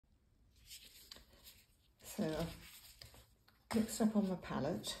So I've mixed up on my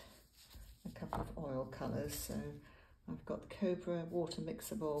palette a couple of oil colours. So I've got the Cobra Water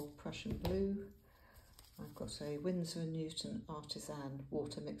Mixable Prussian Blue. I've got a Winsor & Newton Artisan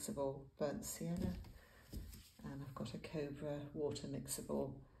Water Mixable Burnt Sienna. And I've got a Cobra Water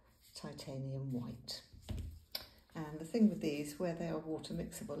Mixable Titanium White. And the thing with these, where they are water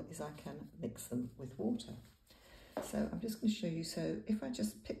mixable, is I can mix them with water. So I'm just going to show you. So if I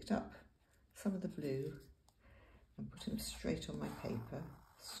just picked up some of the blue and put them straight on my paper,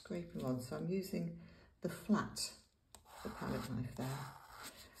 scrape them on. So I'm using the flat, the palette knife there.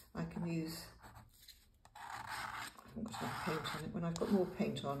 I can use, I haven't got enough paint on it. When I've got more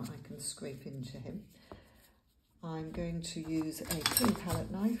paint on, I can scrape into him. I'm going to use a clean palette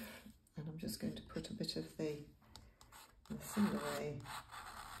knife, and I'm just going to put a bit of the similar way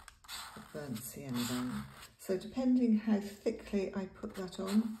of burnt sienna down. So depending how thickly I put that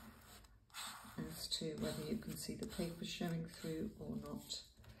on, as to whether you can see the paper showing through or not.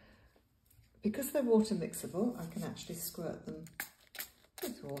 Because they're water mixable, I can actually squirt them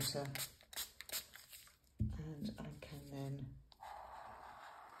with water, and I can then,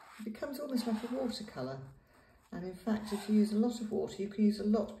 it becomes almost like a watercolour. And in fact, if you use a lot of water, you can use a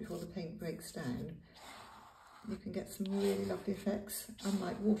lot before the paint breaks down. You can get some really lovely effects.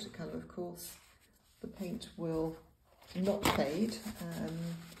 Unlike watercolour, of course, the paint will not fade.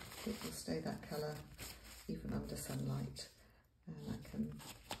 It will stay that colour even under sunlight. And I can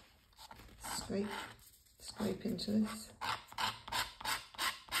scrape into this.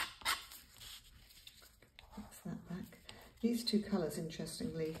 Mix that back. These two colours,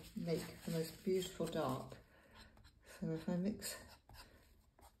 interestingly, make the most beautiful dark. So if I mix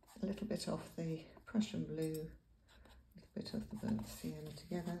a little bit of the Prussian blue, a little bit of the burnt sienna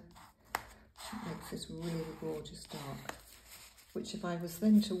together, it makes this really gorgeous dark, which if I was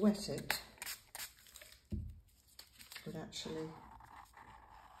then to wet it, would actually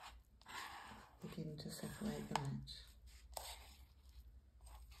begin to separate them out.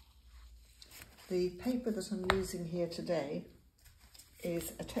 The paper that I'm using here today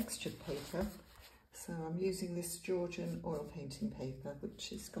is a textured paper. So I'm using this Georgian oil painting paper, which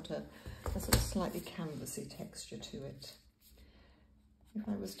has got a sort of slightly canvassy texture to it. If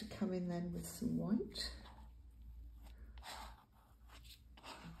I was to come in then with some white,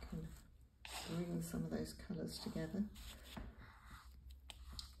 I can bring some of those colours together.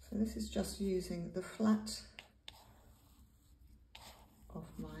 So this is just using the flat of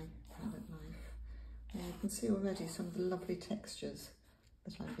my palette knife. And you can see already some of the lovely textures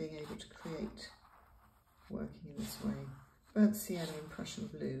that I'm being able to create working in this way. Burnt sienna and Prussian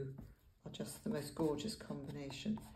blue are just the most gorgeous combination.